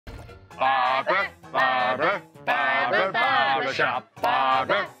Barber, Barber, Barber, Barbershop.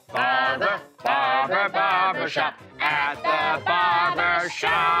 Barber, Barber, Barber, Barbershop. At the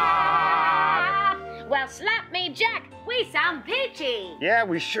Barbershop. Well, slap me, Jack. We sound peachy. Yeah,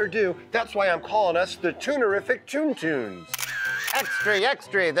 we sure do. That's why I'm calling us the Toonerific Toon Tunes. Extra,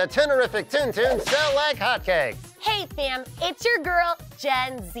 extra, the Toonerific Toon Tunes sell like hotcakes. Hey, fam, it's your girl,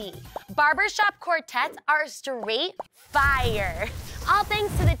 Gen Z. Barbershop quartets are straight fire. All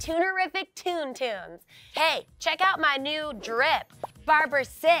thanks to the Toonerific Toon Tunes. Hey, check out my new drip. Barber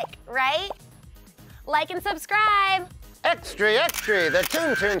sick, right? Like and subscribe. Extra, extra, the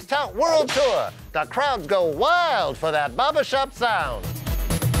Toon Tunes tout world tour. The crowds go wild for that barbershop sound.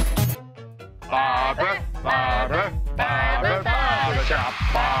 Barber, Barber, Barber, Barbershop.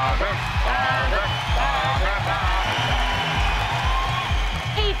 Barber, Barber, Barber, Barbershop.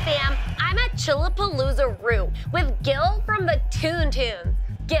 Hey, fam, I'm at Chillapalooza Roo with Gil from the Toon Tunes.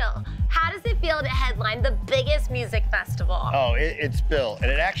 Gil, how does it feel to headline the biggest music festival? Oh, it's Bill,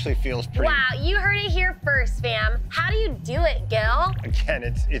 and it actually feels pretty... Wow, you heard it here first, fam. How do you do it, Gil? Again,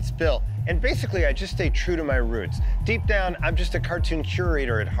 it's Bill. And basically, I just stay true to my roots. Deep down, I'm just a cartoon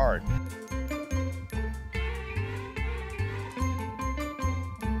curator at heart.